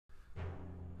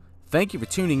Thank you for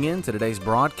tuning in to today's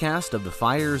broadcast of the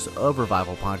Fires of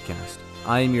Revival podcast.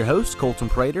 I am your host, Colton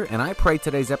Prater, and I pray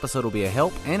today's episode will be a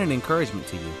help and an encouragement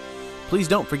to you. Please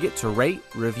don't forget to rate,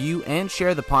 review, and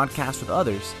share the podcast with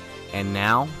others. And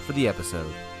now for the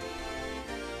episode.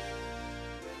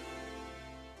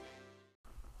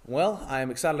 Well, I am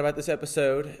excited about this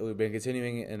episode. We've been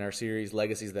continuing in our series,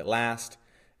 Legacies That Last.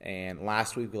 And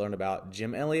last week we learned about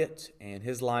Jim Elliot and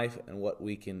his life and what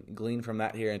we can glean from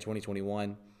that here in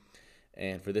 2021.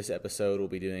 And for this episode, we'll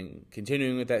be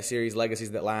continuing with that series,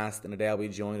 Legacies That Last. And today I'll be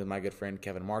joined with my good friend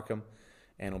Kevin Markham.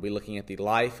 And we'll be looking at the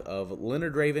life of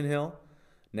Leonard Ravenhill.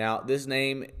 Now, this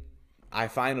name, I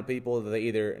find with people that they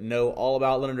either know all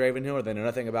about Leonard Ravenhill or they know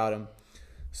nothing about him.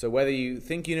 So whether you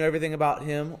think you know everything about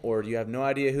him or you have no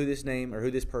idea who this name or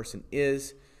who this person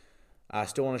is, I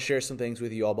still want to share some things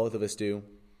with you, all both of us do,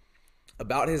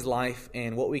 about his life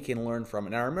and what we can learn from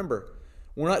it. Now remember,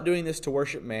 we're not doing this to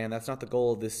worship man. That's not the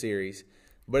goal of this series.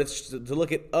 But it's to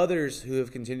look at others who have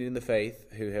continued in the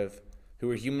faith, who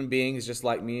are human beings just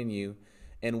like me and you,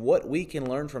 and what we can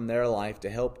learn from their life to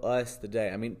help us today.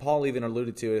 I mean, Paul even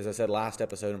alluded to it, as I said last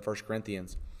episode in 1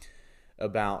 Corinthians,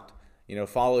 about,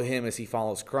 follow him as he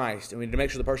follows Christ. And we need to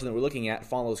make sure the person that we're looking at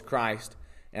follows Christ.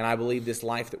 And I believe this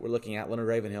life that we're looking at, Leonard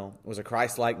Ravenhill, was a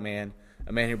Christ-like man,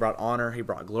 a man who brought honor, he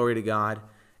brought glory to God,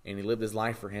 and he lived his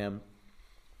life for him.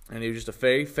 And he was just a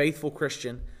very faithful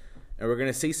Christian. And we're going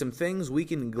to see some things we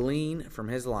can glean from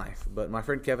his life. But my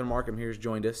friend Kevin Markham here has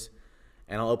joined us.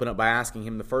 And I'll open up by asking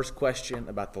him the first question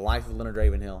about the life of Leonard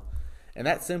Ravenhill. And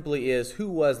that simply is, who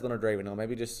was Leonard Ravenhill?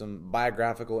 Maybe just some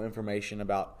biographical information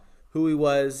about who he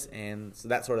was and so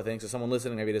that sort of thing. So someone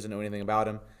listening maybe doesn't know anything about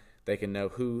him, they can know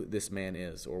who this man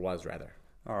is, or was rather.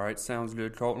 All right, sounds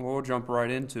good, Colton. We'll jump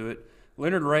right into it.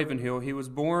 Leonard Ravenhill, he was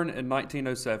born in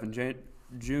 1907,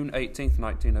 June 18th,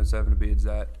 1907 to be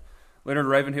exact. Leonard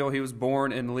Ravenhill, he was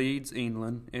born in Leeds,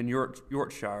 England, in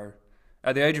Yorkshire.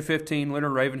 At the age of 15,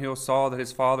 Leonard Ravenhill saw that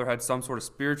his father had some sort of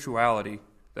spirituality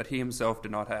that he himself did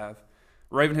not have.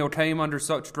 Ravenhill came under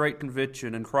such great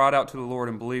conviction and cried out to the Lord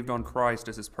and believed on Christ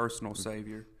as his personal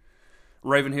Savior.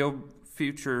 Ravenhill,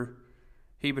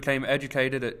 he became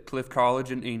educated at Cliff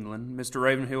College in England. Mr.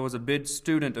 Ravenhill was a big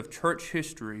student of church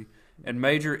history and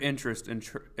major interest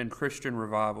in Christian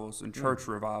revivals and church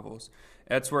revivals.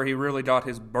 That's where he really got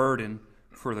his burden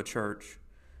for the church.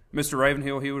 Mr.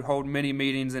 Ravenhill, he would hold many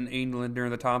meetings in England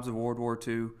during the times of World War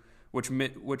II, which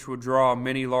would draw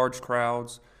many large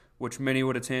crowds, which many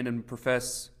would attend and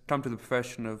come to the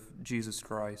profession of Jesus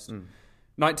Christ.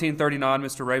 1939,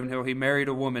 Mr. Ravenhill, he married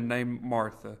a woman named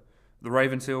Martha. The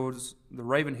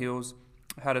Ravenhills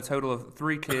had a total of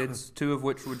 3 kids, 2 of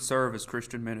which would serve as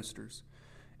Christian ministers.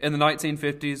 In the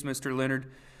 1950s, Mr.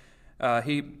 Leonard,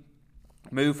 he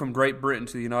moved from Great Britain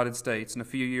to the United States, and a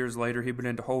few years later, he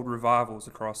began to hold revivals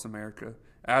across America.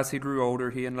 As he grew older,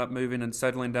 he ended up moving and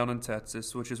settling down in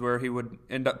Texas, which is where he would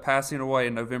end up passing away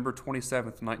on November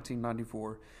 27th,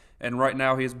 1994. And right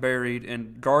now, he is buried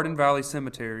in Garden Valley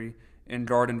Cemetery in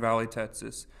Garden Valley,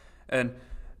 Texas. And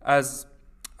as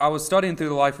I was studying through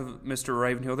the life of Mr.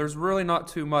 Ravenhill, there's really not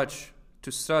too much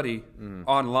to study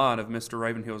online of Mr.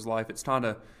 Ravenhill's life.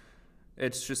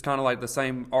 It's just kind of like the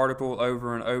same article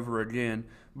over and over again.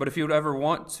 But if you would ever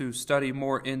want to study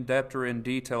more in-depth or in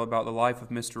detail about the life of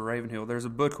Mr. Ravenhill, there's a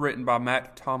book written by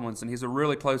Matt Tomlinson. He's a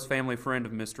really close family friend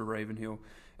of Mr. Ravenhill.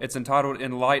 It's entitled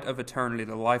In Light of Eternity,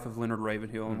 The Life of Leonard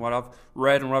Ravenhill. And what I've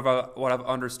read and what I've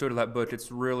understood of that book,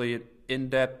 it's really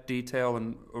in-depth detail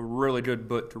and a really good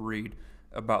book to read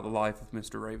about the life of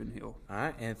Mr. Ravenhill. All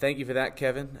right, and thank you for that,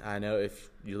 Kevin. I know if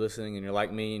you're listening and you're like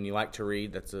me and you like to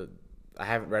read, I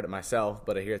haven't read it myself,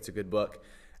 but I hear it's a good book,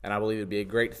 and I believe it would be a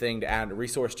great thing to add a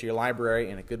resource to your library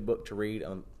and a good book to read,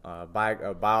 a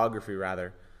biography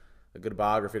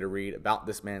to read about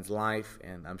this man's life,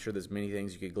 and I'm sure there's many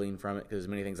things you could glean from it, because there's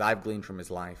many things I've gleaned from his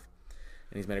life,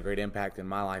 and he's made a great impact in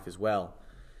my life as well.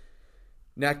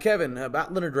 Now, Kevin,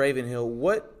 about Leonard Ravenhill,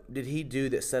 what did he do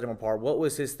that set him apart? What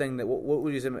was his thing what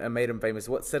would you say made him famous?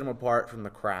 What set him apart from the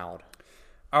crowd?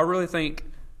 I really think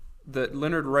that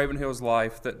Leonard Ravenhill's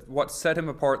life, that what set him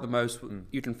apart the most,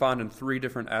 you can find in 3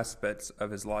 different aspects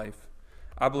of his life.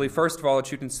 I believe, first of all, that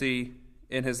you can see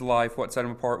in his life what set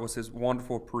him apart was his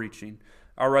wonderful preaching.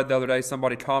 I read the other day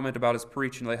somebody comment about his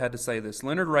preaching. They had to say this: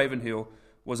 Leonard Ravenhill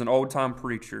was an old-time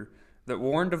preacher that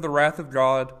warned of the wrath of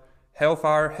God,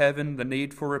 hellfire, heaven, the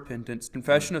need for repentance,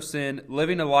 confession of sin,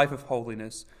 living a life of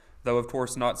holiness, though of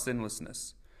course not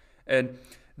sinlessness. And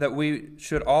that we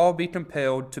should all be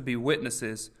compelled to be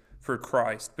witnesses for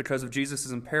Christ because of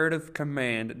Jesus' imperative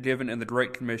command given in the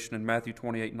Great Commission in Matthew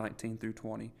 28:19 through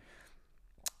 20.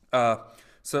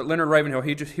 So Leonard Ravenhill,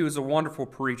 he was a wonderful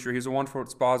preacher. He was a wonderful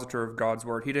expositor of God's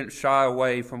word. He didn't shy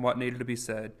away from what needed to be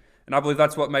said. And I believe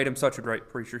that's what made him such a great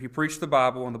preacher. He preached the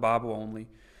Bible and the Bible only.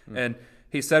 And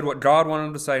he said what God wanted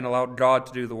him to say and allowed God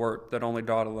to do the work that only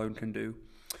God alone can do.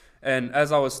 And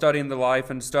as I was studying the life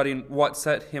and studying what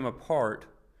set him apart,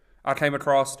 I came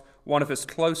across one of his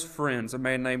close friends, a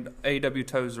man named A.W.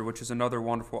 Tozer, which is another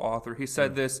wonderful author. He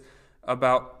said this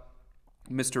about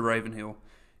Mr. Ravenhill.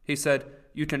 He said,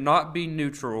 "You cannot be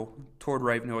neutral toward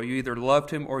Ravenhill. You either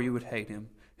loved him or you would hate him.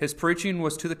 His preaching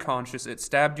was to the conscience. It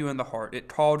stabbed you in the heart. It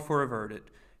called for a verdict.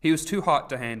 He was too hot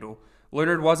to handle.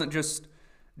 Leonard wasn't just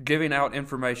giving out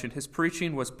information. His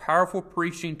preaching was powerful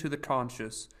preaching to the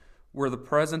conscience, where the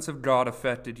presence of God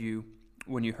affected you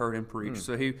when you heard him preach."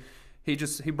 So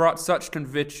he brought such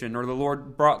conviction, or the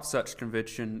Lord brought such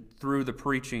conviction through the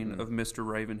preaching of Mr.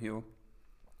 Ravenhill.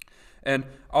 And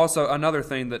also another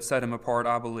thing that set him apart,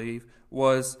 I believe,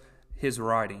 was his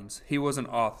writings. He was an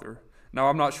author. Now,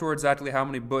 I'm not sure exactly how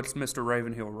many books Mr.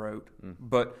 Ravenhill wrote,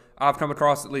 but I've come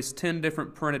across at least 10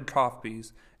 different printed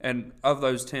copies, and of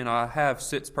those 10, I have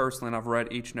 6 personally, and I've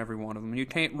read each and every one of them. You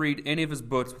can't read any of his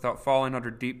books without falling under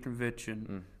deep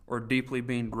conviction or deeply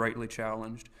being greatly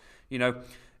challenged. You know,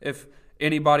 if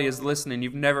anybody is listening,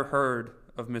 you've never heard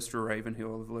of Mr.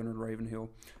 Ravenhill, of Leonard Ravenhill,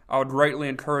 I would greatly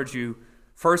encourage you,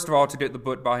 first of all, to get the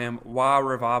book by him, Why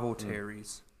Revival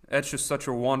Tarries. That's just such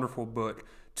a wonderful book.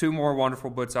 2 more wonderful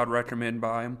books I'd recommend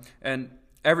by him. And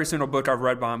every single book I've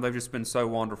read by him, they've just been so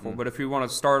wonderful. But if you want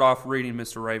to start off reading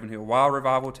Mr. Ravenhill, Why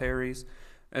Revival Tarries,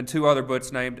 and 2 other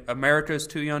books named America is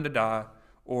Too Young to Die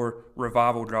or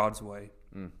Revival God's Way.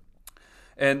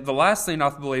 And the last thing I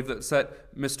believe that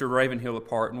set Mr. Ravenhill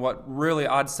apart, and what really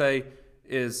I'd say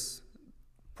is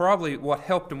probably what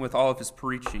helped him with all of his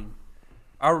preaching,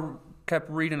 I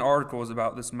kept reading articles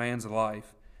about this man's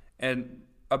life, and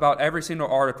about every single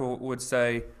article would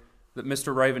say that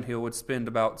Mr. Ravenhill would spend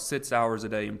about 6 hours a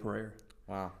day in prayer.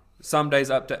 Wow. Some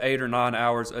days up to 8 or 9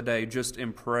 hours a day just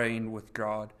in praying with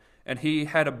God. And he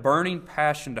had a burning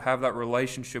passion to have that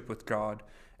relationship with God.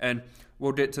 And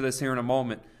we'll get to this here in a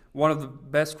moment. One of the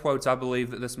best quotes I believe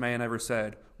that this man ever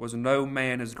said was, "No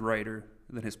man is greater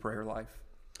than his prayer life."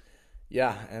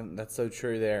 Yeah, and that's so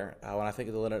true there. When I think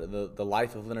of the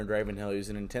life of Leonard Ravenhill, he was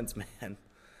an intense man.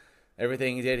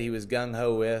 Everything he did, he was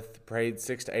gung-ho with, prayed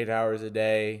 6 to 8 hours a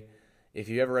day. If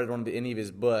you ever read any of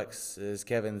his books, as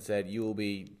Kevin said, you will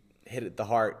be hit at the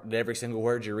heart at every single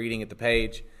word you're reading at the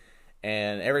page.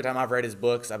 And every time I've read his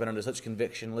books, I've been under such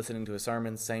conviction listening to his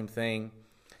sermons, same thing.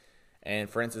 And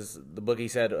for instance, the book he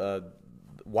said,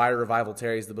 Why Revival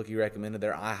Tarries, the book he recommended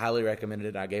there, I highly recommended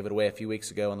it. I gave it away a few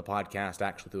weeks ago on the podcast,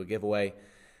 actually through a giveaway.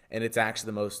 And it's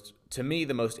actually to me,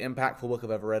 the most impactful book I've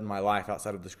ever read in my life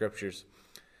outside of the scriptures.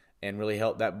 And really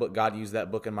helped that book. God used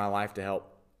that book in my life to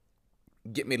help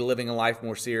get me to living a life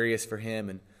more serious for him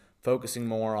and focusing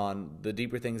more on the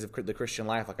deeper things of the Christian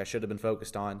life like I should have been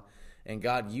focused on. And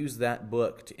God used that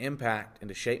book to impact and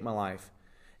to shape my life.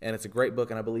 And it's a great book,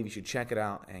 and I believe you should check it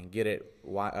out and get it.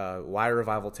 Why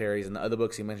Revival Tarries, and the other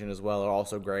books he mentioned as well are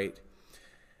also great.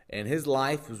 And his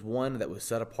life was one that was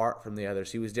set apart from the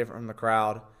others. He was different from the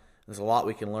crowd. There's a lot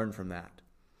we can learn from that.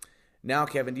 Now,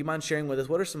 Kevin, do you mind sharing with us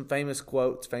what are some famous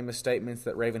quotes, famous statements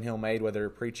that Ravenhill made, whether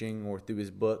preaching or through his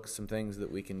books, some things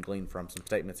that we can glean from, some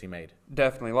statements he made?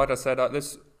 Definitely. Like I said,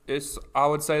 I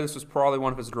would say this was probably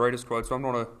one of his greatest quotes, so I'm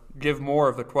going to give more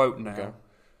of the quote now. Okay.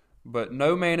 But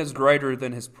no man is greater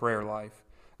than his prayer life.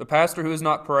 The pastor who is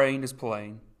not praying is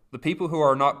playing. The people who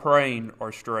are not praying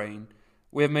are straying.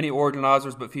 We have many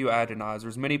organizers but few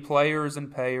agonizers, many players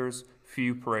and payers,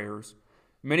 few prayers.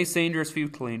 Many seniors, few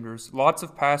cleaners, lots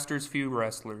of pastors, few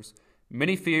wrestlers,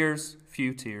 many fears,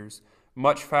 few tears,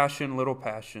 much fashion, little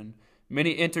passion,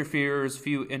 many interferers,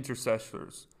 few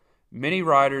intercessors, many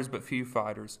riders, but few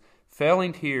fighters.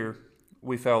 Failing here,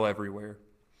 we fail everywhere.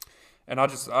 And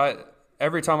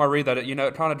every time I read that,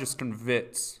 it kind of just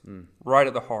convicts right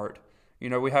at the heart.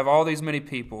 We have all these many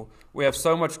people. We have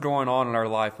so much going on in our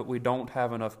life, but we don't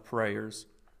have enough prayers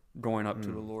going up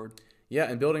to the Lord. Yeah,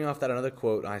 and building off that, another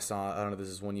quote I saw, I don't know if this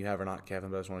is one you have or not,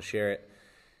 Kevin, but I just want to share it.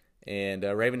 And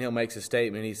Ravenhill makes a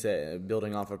statement, he said,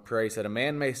 building off of prayer, he said, "A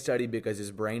man may study because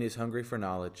his brain is hungry for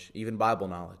knowledge, even Bible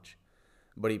knowledge.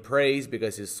 But he prays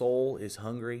because his soul is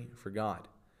hungry for God."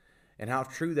 And how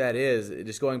true that is,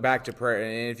 just going back to prayer.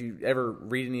 And if you ever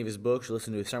read any of his books or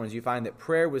listen to his sermons, you find that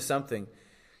prayer was something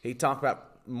he talked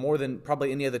about more than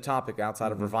probably any other topic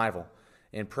outside of revival.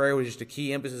 And prayer was just a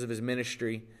key emphasis of his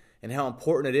ministry, and how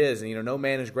important it is. And, no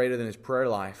man is greater than his prayer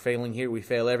life. Failing here, we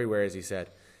fail everywhere, as he said.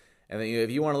 And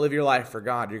if you want to live your life for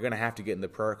God, you're going to have to get in the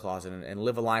prayer closet and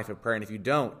live a life of prayer. And if you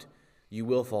don't, you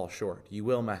will fall short. You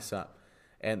will mess up.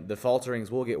 and the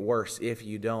falterings will get worse if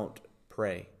you don't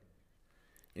pray.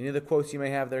 Any other quotes you may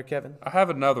have there, Kevin? I have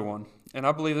another one, and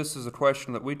I believe this is a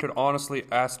question that we could honestly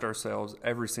ask ourselves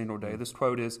every single day. This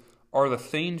quote is, "Are the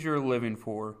things you're living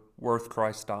for worth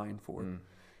Christ dying for?"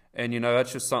 And,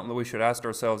 that's just something that we should ask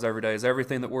ourselves every day. Is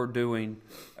everything that we're doing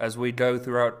as we go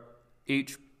throughout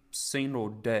each single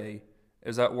day,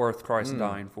 is that worth Christ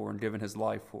dying for and giving his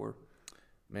life for?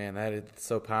 Man, that is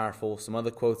so powerful. Some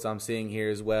other quotes I'm seeing here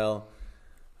as well.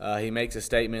 He makes a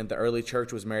statement, the early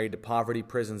church was married to poverty,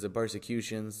 prisons, and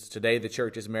persecutions. Today the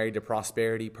church is married to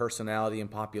prosperity, personality,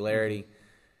 and popularity.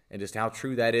 And just how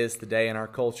true that is today in our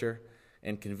culture.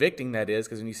 And convicting that is,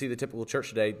 because when you see the typical church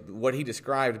today, what he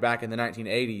described back in the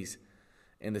 1980s,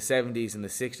 in the 70s, and the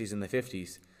 60s, and the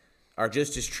 50s, are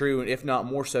just as true, if not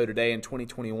more so today in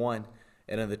 2021,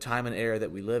 and in the time and era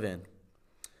that we live in.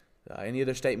 Any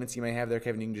other statements you may have there,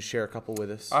 Kevin? You can just share a couple with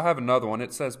us. I have another one.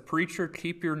 It says, "Preacher,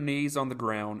 keep your knees on the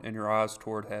ground and your eyes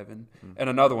toward heaven." And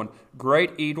another one,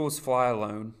 "Great eagles fly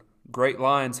alone, great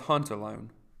lions hunt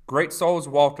alone, great souls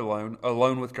walk alone,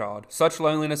 alone with God. Such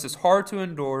loneliness is hard to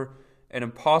endure and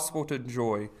impossible to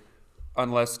enjoy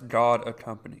unless God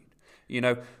accompanied."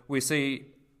 We see,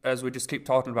 as we just keep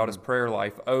talking about his prayer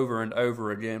life over and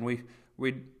over again,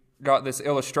 we got this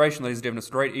illustration that he's given us.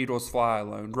 Great eagles fly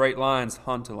alone, great lions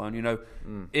hunt alone.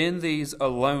 In these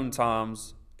alone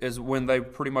times is when they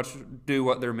pretty much do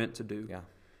what they're meant to do. Yeah.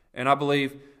 And I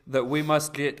believe that we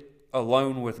must get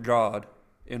alone with God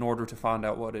in order to find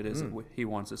out what it is that he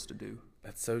wants us to do.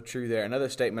 That's so true there. Another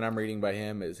statement I'm reading by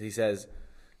him is, he says,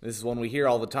 this is one we hear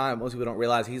all the time. Most people don't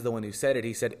realize he's the one who said it.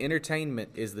 He said,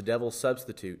 "Entertainment is the devil's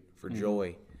substitute for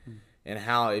joy." And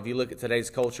how, if you look at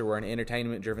today's culture, we're an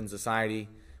entertainment-driven society.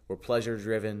 We're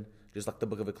pleasure-driven, just like the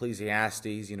book of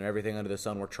Ecclesiastes. Everything under the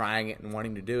sun, we're trying it and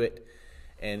wanting to do it.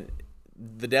 And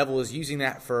the devil is using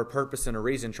that for a purpose and a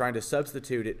reason, trying to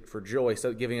substitute it for joy,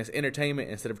 so giving us entertainment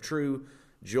instead of true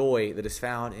joy that is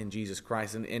found in Jesus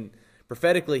Christ. And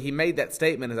prophetically, he made that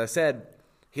statement, as I said.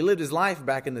 He lived his life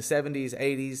back in the 70s,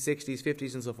 80s, 60s,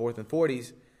 50s, and so forth, and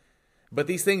 40s. But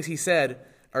these things he said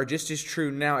are just as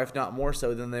true now, if not more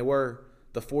so, than they were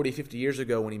the 40, 50 years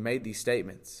ago when he made these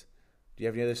statements. Do you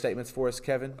have any other statements for us,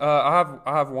 Kevin? I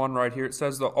have one right here. It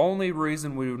says, "The only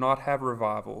reason we do not have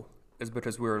revival is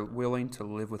because we are willing to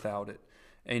live without it."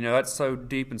 And that's so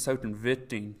deep and so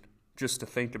convicting just to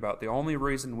think about. The only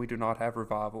reason we do not have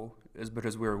revival is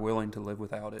because we are willing to live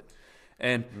without it.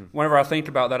 And whenever I think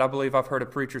about that, I believe I've heard a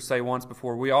preacher say once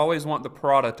before, we always want the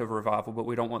product of revival, but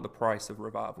we don't want the price of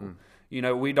revival.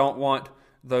 We don't want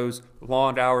those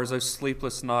long hours, those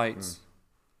sleepless nights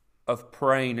of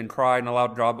praying and crying aloud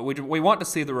to God, but we want to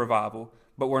see the revival,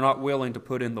 but we're not willing to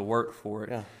put in the work for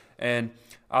it. Yeah. And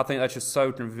I think that's just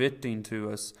so convicting to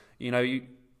us.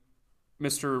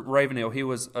 Mr. Ravenhill, he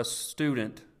was a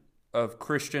student of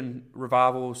Christian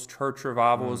revivals, church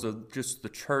revivals, of just the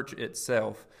church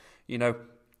itself. That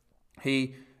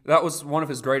was one of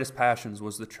his greatest passions,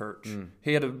 was the church.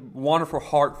 He had a wonderful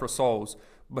heart for souls,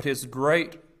 but his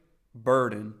great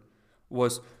burden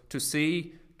was to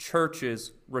see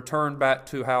churches return back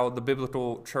to how the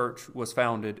biblical church was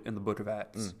founded in the book of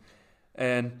Acts.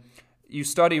 And you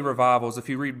study revivals, if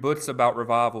you read books about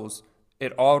revivals,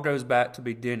 it all goes back to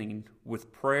beginning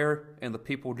with prayer and the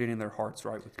people getting their hearts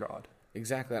right with God.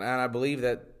 Exactly. And I believe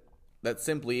that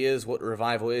simply is what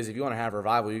revival is. If you want to have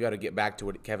revival, you got to get back to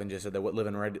what Kevin just said, that what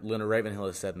Leonard Ravenhill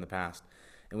has said in the past.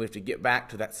 And we have to get back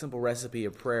to that simple recipe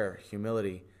of prayer,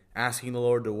 humility, asking the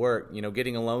Lord to work,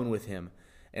 getting alone with him,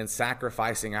 and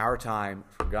sacrificing our time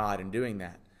for God and doing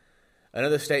that.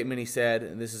 Another statement he said,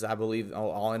 and this is, I believe,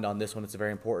 I'll end on this one, it's a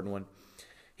very important one.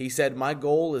 He said, "My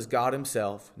goal is God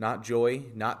himself, not joy,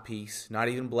 not peace, not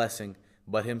even blessing,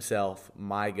 but himself,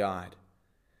 my God."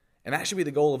 And that should be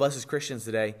the goal of us as Christians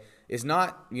today, is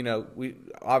not, we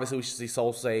should see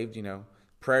souls saved,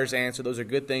 prayers answered. Those are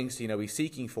good things to, be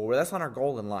seeking for, but that's not our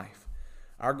goal in life.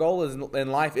 Our goal in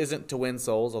life isn't to win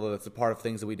souls, although that's a part of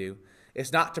things that we do.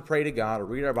 It's not to pray to God or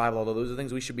read our Bible, although those are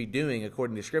things we should be doing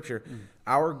according to Scripture.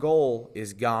 Our goal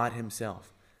is God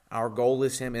himself. Our goal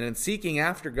is him. And in seeking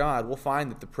after God, we'll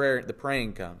find that the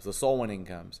praying comes, the soul winning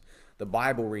comes, the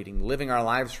Bible reading, living our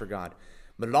lives for God.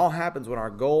 But it all happens when our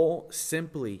goal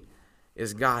simply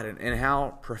is God. And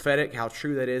how prophetic, how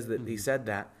true that is that he said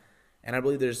that. And I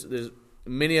believe there's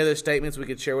many other statements we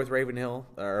could share with Ravenhill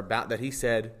or about that he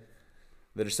said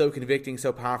that are so convicting,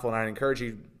 so powerful. And I'd encourage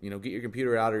you, get your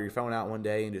computer out or your phone out one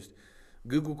day and just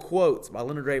Google quotes by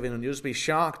Leonard Ravenhill, and you'll just be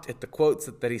shocked at the quotes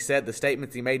that he said, the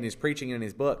statements he made in his preaching and in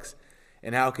his books,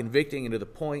 and how convicting and to the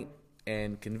point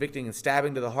and convicting and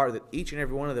stabbing to the heart that each and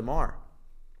every one of them are.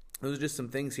 Those are just some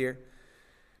things here.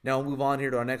 Now we'll move on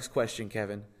here to our next question,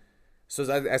 Kevin. So as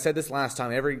I said this last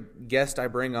time, every guest I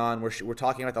bring on, we're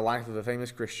talking about the life of a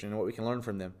famous Christian and what we can learn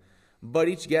from them. But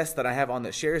each guest that I have on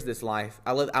that shares this life,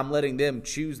 I'm letting them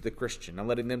choose the Christian. I'm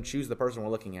letting them choose the person we're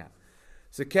looking at.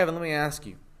 So Kevin, let me ask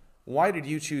you, why did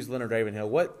you choose Leonard Ravenhill?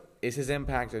 What is his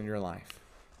impact on your life?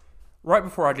 Right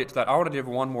before I get to that, I want to give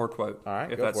one more quote, All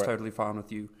right, if that's totally fine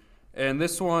with you. And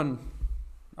this one,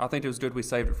 I think it was good we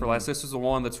saved it for last. This is the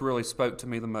one that's really spoke to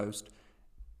me the most.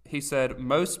 He said,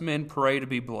 most men pray to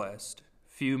be blessed.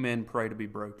 Few men pray to be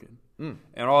broken. And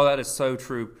all that is so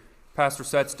true. Pastor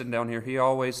Setston down here, he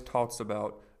always talks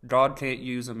about God can't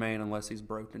use a man unless he's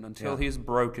broken. Until he's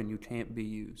broken, you can't be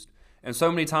used. And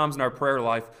so many times in our prayer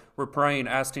life, we're praying,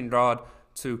 asking God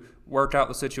to work out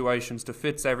the situations, to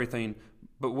fix everything.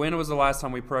 But when was the last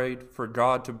time we prayed for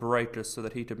God to break us so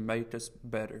that he could make us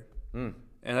better? And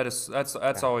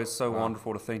that's always so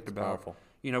wonderful to think about. Powerful.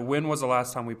 You know, when was the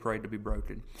last time we prayed to be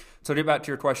broken? So to get back to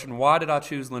your question, why did I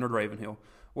choose Leonard Ravenhill?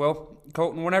 Well,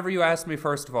 Colton, whenever you asked me,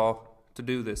 first of all, to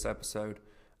do this episode,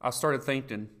 I started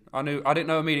thinking. I didn't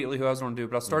know immediately who I was going to do,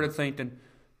 but I started thinking,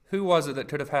 who was it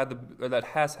that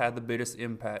has had the biggest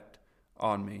impact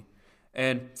on me?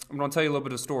 And I'm going to tell you a little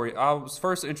bit of the story. I was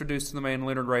first introduced to the man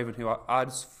Leonard Ravenhill. I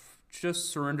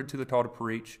just surrendered to the call to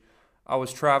preach. I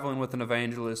was traveling with an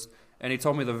evangelist, and he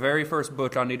told me the very first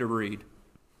book I need to read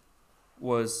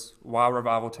was Why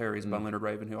Revival Tarries by Leonard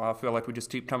Ravenhill. I feel like we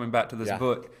just keep coming back to this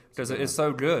book because it's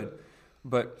so good.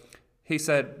 But he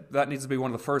said that needs to be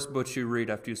one of the first books you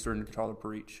read after you surrender to call to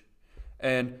preach.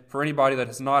 And for anybody that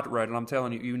has not read it, I'm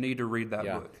telling you, you need to read that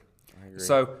book. I agree.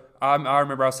 So I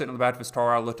remember I was sitting in the back of his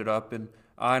car, I looked it up, and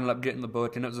I ended up getting the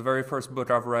book, and it was the very first book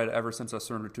I've read ever since I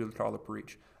surrendered to the call to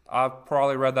preach. I've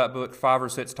probably read that book 5 or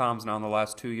 6 times now in the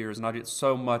last 2 years, and I get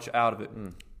so much out of it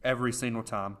every single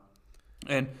time.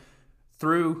 And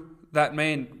through that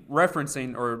man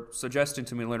referencing or suggesting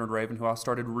to me Leonard Ravenhill, I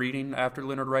started reading after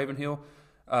Leonard Ravenhill.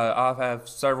 I have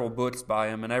several books by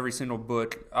him, and every single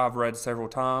book I've read several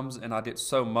times, and I get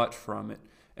so much from it.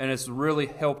 And it's really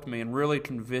helped me and really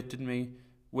convicted me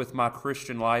with my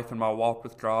Christian life and my walk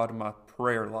with God and my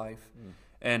prayer life.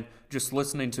 And just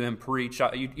listening to him preach,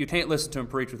 you can't listen to him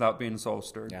preach without being soul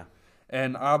stirred. Yeah.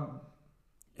 And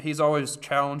he's always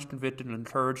challenged, convicted, and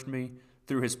encouraged me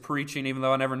through his preaching, even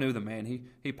though I never knew the man.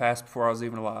 He passed before I was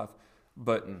even alive.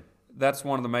 But that's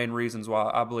one of the main reasons why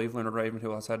I believe Leonard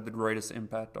Ravenhill has had the greatest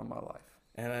impact on my life.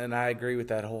 And I agree with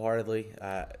that wholeheartedly.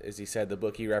 As he said, the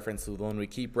book he referenced, the one we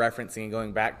keep referencing and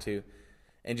going back to,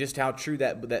 and just how true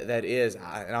that is.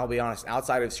 And I'll be honest,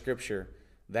 outside of Scripture,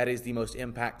 that is the most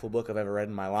impactful book I've ever read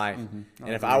in my life.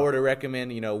 And if I were to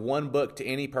recommend, one book to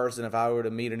any person, if I were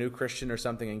to meet a new Christian or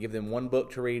something and give them one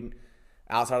book to read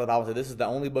outside of the Bible, say this is the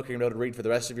only book you're going to be able to read for the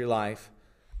rest of your life,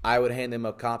 I would hand them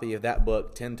a copy of that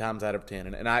book 10 times out of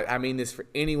 10. And I mean this for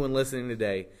anyone listening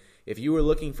today. If you are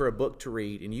looking for a book to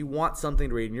read and you want something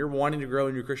to read and you're wanting to grow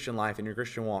in your Christian life and your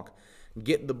Christian walk,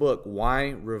 get the book,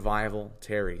 Why Revival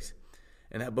Tarries.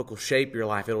 And that book will shape your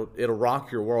life. It'll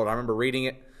rock your world. I remember reading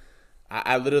it.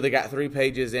 I literally got 3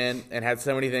 pages in and had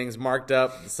so many things marked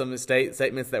up, some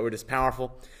statements that were just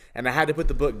powerful. And I had to put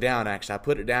the book down, actually. I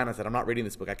put it down. I said, I'm not reading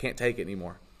this book. I can't take it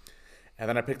anymore. And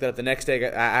then I picked it up the next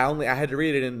day. I had to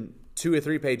read it in 2 or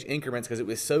 3 page increments because it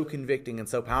was so convicting and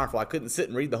so powerful. I couldn't sit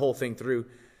and read the whole thing through.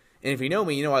 And if you know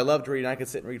me, you know I love to read, and I could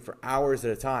sit and read for hours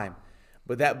at a time.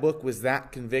 But that book was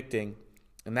that convicting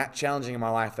and that challenging in my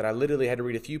life that I literally had to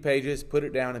read a few pages, put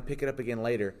it down, and pick it up again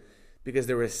later because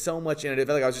there was so much in it. It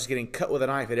felt like I was just getting cut with a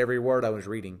knife at every word I was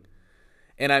reading.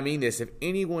 And I mean this. If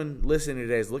anyone listening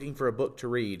today is looking for a book to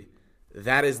read,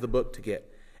 that is the book to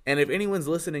get. And if anyone's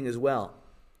listening as well,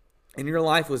 and your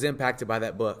life was impacted by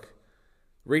that book,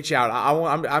 reach out.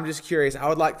 I'm just curious. I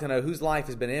would like to know whose life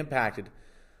has been impacted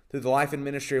through the life and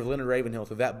ministry of Leonard Ravenhill,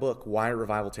 through that book, Why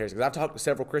Revival Tarries. Because I've talked to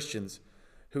several Christians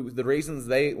who one of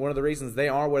the reasons they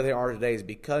are where they are today is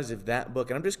because of that book.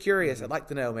 And I'm just curious. I'd like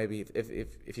to know maybe if you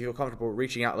feel comfortable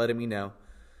reaching out, letting me know.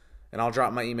 And I'll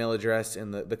drop my email address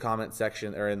in the comment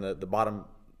section or in the bottom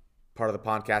part of the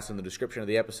podcast in the description of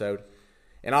the episode.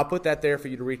 And I'll put that there for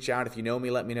you to reach out. If you know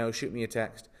me, let me know. Shoot me a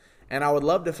text. And I would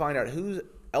love to find out who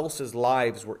else's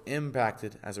lives were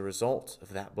impacted as a result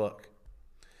of that book.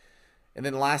 And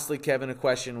then lastly, Kevin, a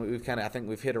question I think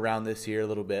we've hit around this here a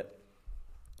little bit.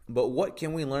 But what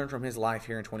can we learn from his life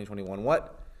here in 2021?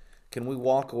 What can we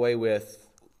walk away with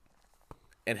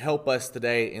and help us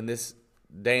today in this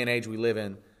day and age we live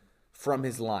in from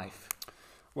his life?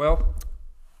 Well,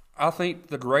 I think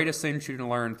the greatest thing that you can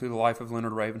learn through the life of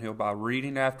Leonard Ravenhill by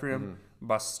reading after him,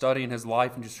 by studying his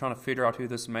life and just trying to figure out who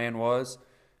this man was,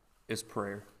 is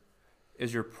prayer,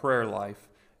 is your prayer life.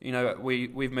 You know,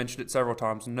 we've mentioned it several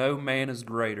times. No man is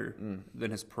greater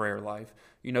than his prayer life.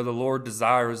 You know, the Lord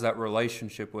desires that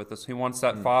relationship with us. He wants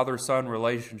that father-son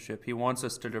relationship. He wants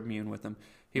us to commune with him.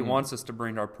 He wants us to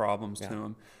bring our problems to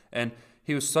him. And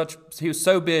he was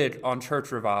so big on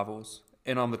church revivals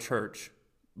and on the church,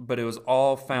 but it was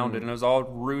all founded and it was all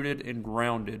rooted and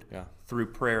grounded through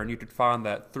prayer. And you could find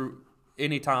that through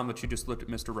any time that you just looked at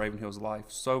Mr. Ravenhill's life.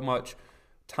 So much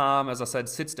time, as I said,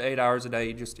 6 to 8 hours a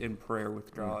day just in prayer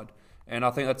with God. And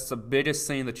I think that's the biggest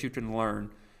thing that you can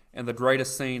learn, and the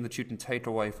greatest thing that you can take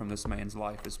away from this man's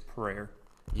life is prayer.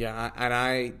 Yeah, and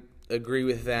I agree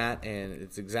with that, and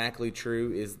it's exactly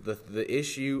true, is the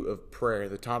issue of prayer,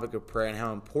 the topic of prayer, and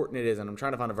how important it is. And I'm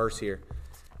trying to find a verse here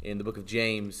in the book of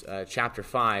James, chapter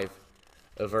 5,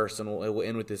 a verse, and we'll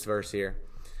end with this verse here.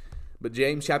 But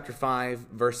James chapter 5,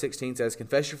 verse 16 says,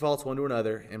 "Confess your faults one to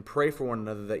another, and pray for one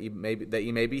another that you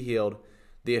may be healed.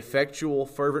 The effectual,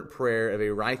 fervent prayer of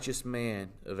a righteous man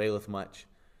availeth much."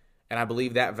 And I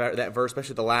believe that verse,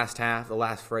 especially the last half, the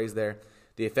last phrase there,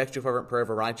 "the effectual, fervent prayer of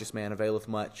a righteous man availeth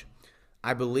much."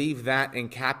 I believe that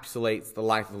encapsulates the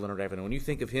life of Leonard Ravenhill. When you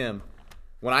think of him,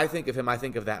 when I think of him, I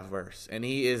think of that verse, and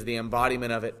he is the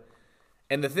embodiment of it.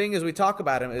 And the thing is, we talk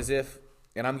about him as if,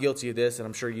 and I'm guilty of this, and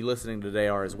I'm sure you listening today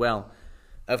are as well,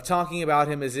 of talking about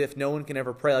him as if no one can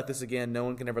ever pray like this again, no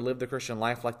one can ever live the Christian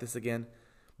life like this again.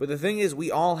 But the thing is,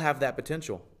 we all have that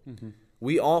potential.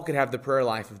 We all could have the prayer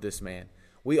life of this man.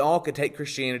 We all could take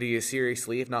Christianity as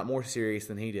seriously, if not more serious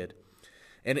than he did.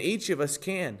 And each of us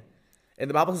can. And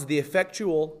the Bible says, "The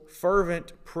effectual,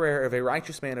 fervent prayer of a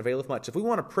righteous man availeth much." If we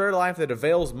want a prayer life that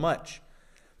avails much,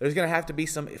 there's going to have to be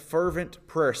some fervent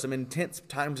prayer, some intense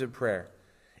times of prayer.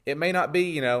 It may not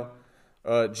be,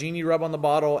 genie rub on the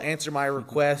bottle, answer my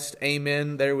request,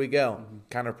 amen, there we go,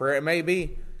 kind of prayer. It may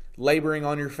be laboring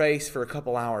on your face for a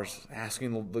couple hours,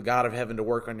 asking the God of heaven to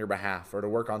work on your behalf or to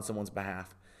work on someone's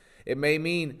behalf. It may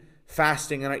mean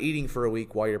fasting and not eating for a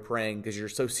week while you're praying because you're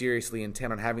so seriously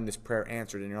intent on having this prayer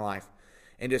answered in your life.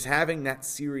 And just having that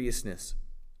seriousness.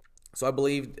 So I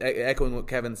believe, echoing what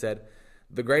Kevin said,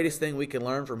 the greatest thing we can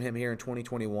learn from him here in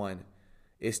 2021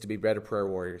 is to be better prayer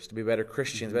warriors, to be better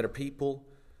Christians, better people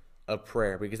of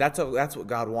prayer, because that's what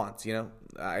God wants.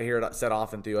 I hear it said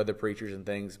often through other preachers and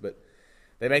things, but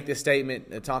they make this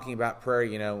statement talking about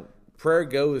prayer. Prayer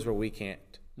goes where we can't.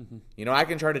 I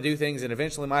can try to do things, and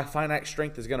eventually my finite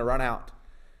strength is going to run out,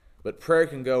 but prayer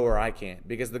can go where I can't,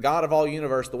 because the God of all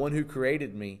universe, the one who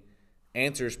created me,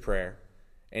 answers prayer,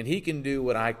 and he can do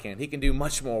what I can. He can do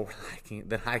much more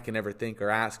than I can ever think or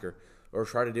ask or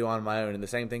try to do on my own. And the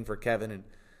same thing for Kevin, and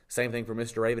same thing for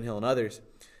Mr. Ravenhill and others.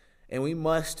 And we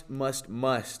must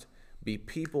be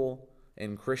people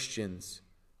and Christians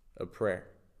of prayer.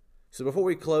 So before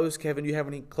we close, Kevin, do you have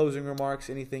any closing remarks,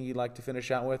 anything you'd like to finish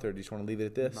out with, or do you just want to leave it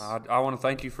at this? I want to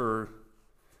thank you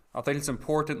I think it's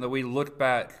important that we look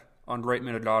back on great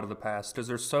men of God of the past, because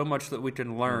there's so much that we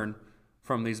can learn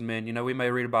from these men. We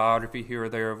may read a biography here or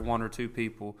there of one or two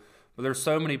people, but there's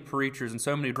so many preachers and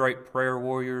so many great prayer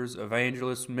warriors,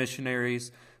 evangelists,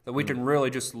 missionaries that we can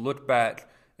really just look back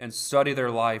and study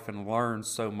their life and learn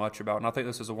so much about. And I think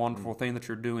this is a wonderful thing that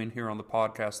you're doing here on the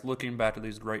podcast, looking back at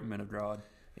these great men of God.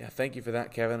 Yeah, thank you for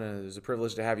that, Kevin. And it was a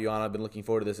privilege to have you on. I've been looking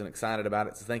forward to this and excited about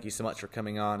it. So thank you so much for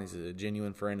coming on. He's a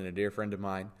genuine friend and a dear friend of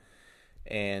mine.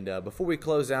 And before we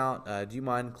close out, do you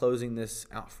mind closing this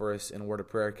out for us in a word of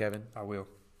prayer, Kevin? I will.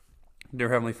 Dear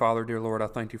Heavenly Father, dear Lord, I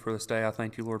thank you for this day. I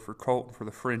thank you, Lord, for Colton, for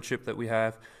the friendship that we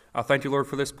have. I thank you, Lord,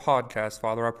 for this podcast,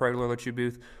 Father. I pray, Lord, that you be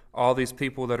with all these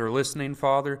people that are listening,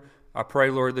 Father. I pray,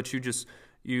 Lord, that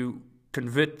you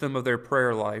convict them of their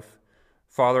prayer life.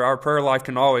 Father, our prayer life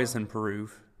can always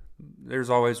improve. There's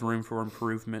always room for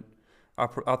improvement.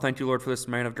 I thank you, Lord, for this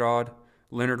man of God,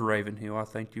 Leonard Ravenhill. I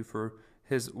thank you for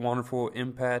his wonderful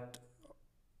impact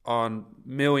on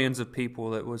millions of people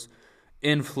that was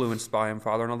influenced by him,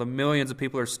 Father. And all the millions of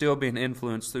people are still being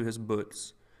influenced through his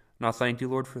books. And I thank you,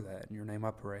 Lord, for that. In your name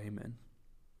I pray, amen.